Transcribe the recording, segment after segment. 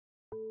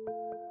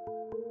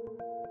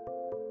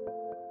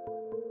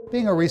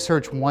Being a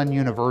Research-1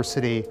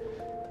 university,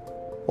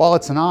 while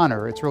it's an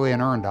honor, it's really an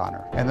earned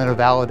honor, and then a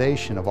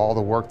validation of all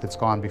the work that's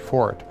gone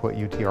before it to put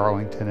UT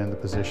Arlington in the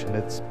position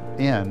it's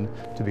in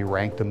to be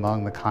ranked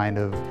among the kind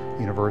of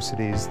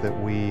universities that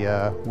we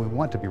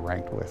want to be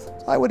ranked with.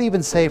 I would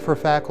even say for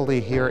faculty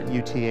here at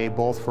UTA,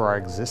 both for our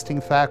existing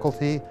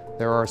faculty,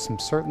 there are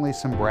certainly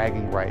some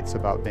bragging rights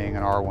about being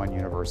an R1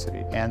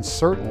 university. And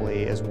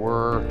certainly as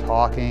we're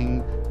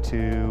talking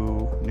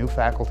to new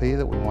faculty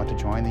that we want to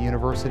join the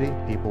university,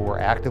 people we're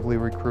actively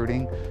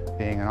recruiting,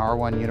 being an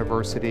R1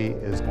 university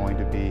is going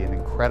to be an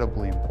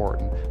incredibly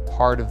important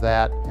part of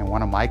that. And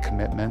one of my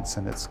commitments,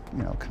 and it's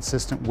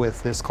consistent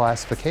with this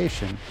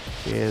classification,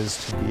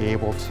 is to be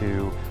able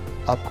to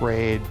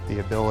upgrade the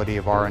ability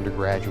of our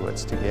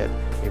undergraduates to get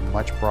a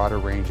much broader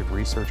range of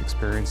research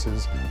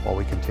experiences while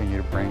we continue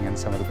to bring in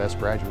some of the best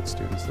graduate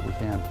students that we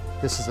can.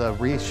 This is a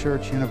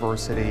research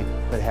university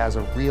that has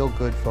a real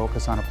good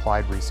focus on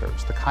applied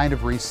research, the kind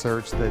of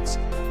research that's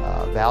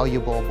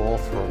valuable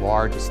both for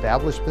large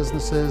established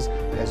businesses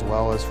as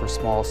well as for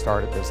small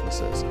startup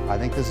businesses. I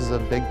think this is a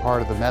big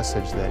part of the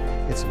message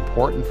that it's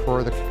important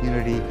for the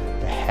community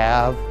to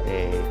have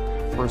a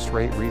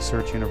first-rate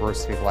research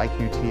university like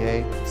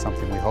UTA,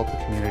 something we hope the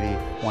community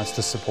wants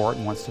to support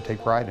and wants to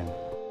take pride in.